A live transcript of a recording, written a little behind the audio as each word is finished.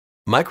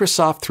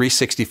Microsoft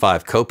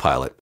 365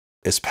 Copilot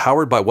is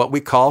powered by what we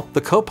call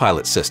the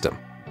Copilot system,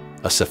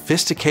 a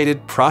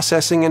sophisticated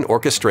processing and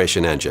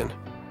orchestration engine.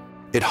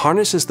 It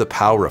harnesses the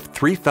power of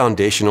three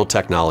foundational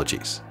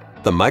technologies: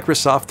 the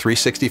Microsoft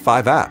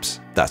 365 apps,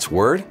 that's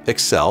Word,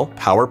 Excel,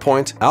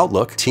 PowerPoint,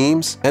 Outlook,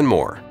 Teams, and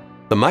more;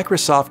 the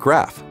Microsoft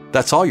Graph,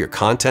 that's all your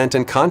content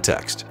and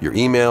context, your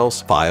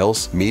emails,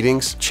 files,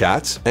 meetings,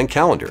 chats, and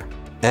calendar;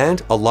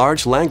 and a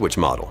large language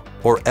model,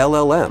 or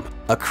LLM,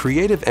 a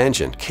creative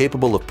engine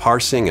capable of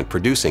parsing and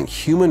producing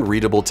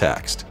human-readable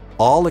text,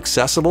 all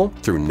accessible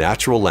through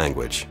natural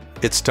language.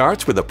 It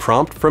starts with a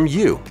prompt from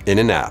you in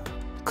an app.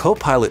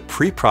 Copilot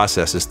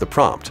pre-processes the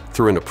prompt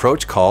through an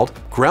approach called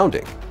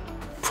grounding.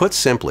 Put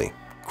simply,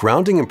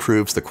 grounding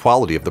improves the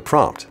quality of the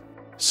prompt,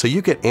 so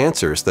you get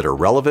answers that are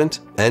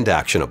relevant and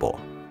actionable.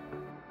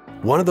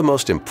 One of the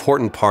most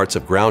important parts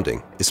of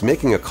grounding is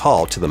making a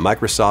call to the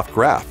Microsoft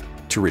Graph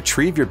to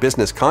retrieve your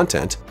business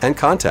content and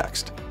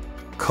context.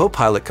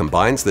 Copilot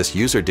combines this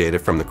user data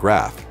from the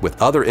graph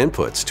with other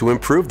inputs to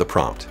improve the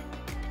prompt.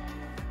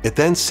 It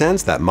then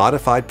sends that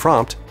modified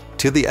prompt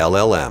to the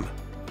LLM.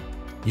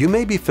 You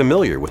may be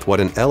familiar with what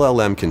an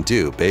LLM can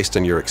do based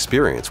on your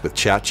experience with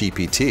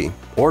ChatGPT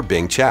or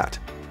Bing Chat.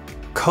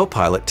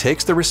 Copilot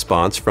takes the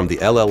response from the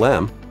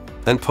LLM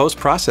and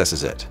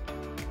post-processes it.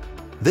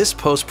 This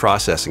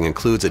post-processing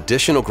includes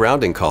additional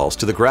grounding calls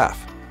to the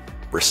graph,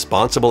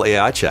 responsible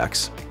AI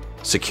checks,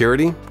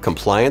 security,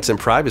 compliance and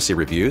privacy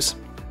reviews,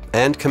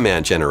 and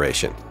command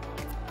generation.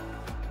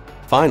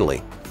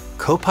 Finally,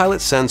 Copilot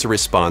sends a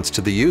response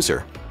to the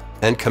user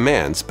and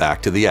commands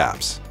back to the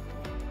apps.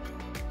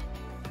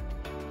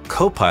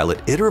 Copilot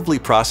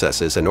iteratively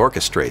processes and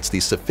orchestrates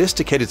these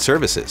sophisticated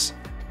services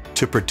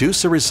to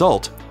produce a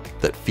result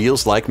that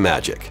feels like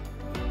magic.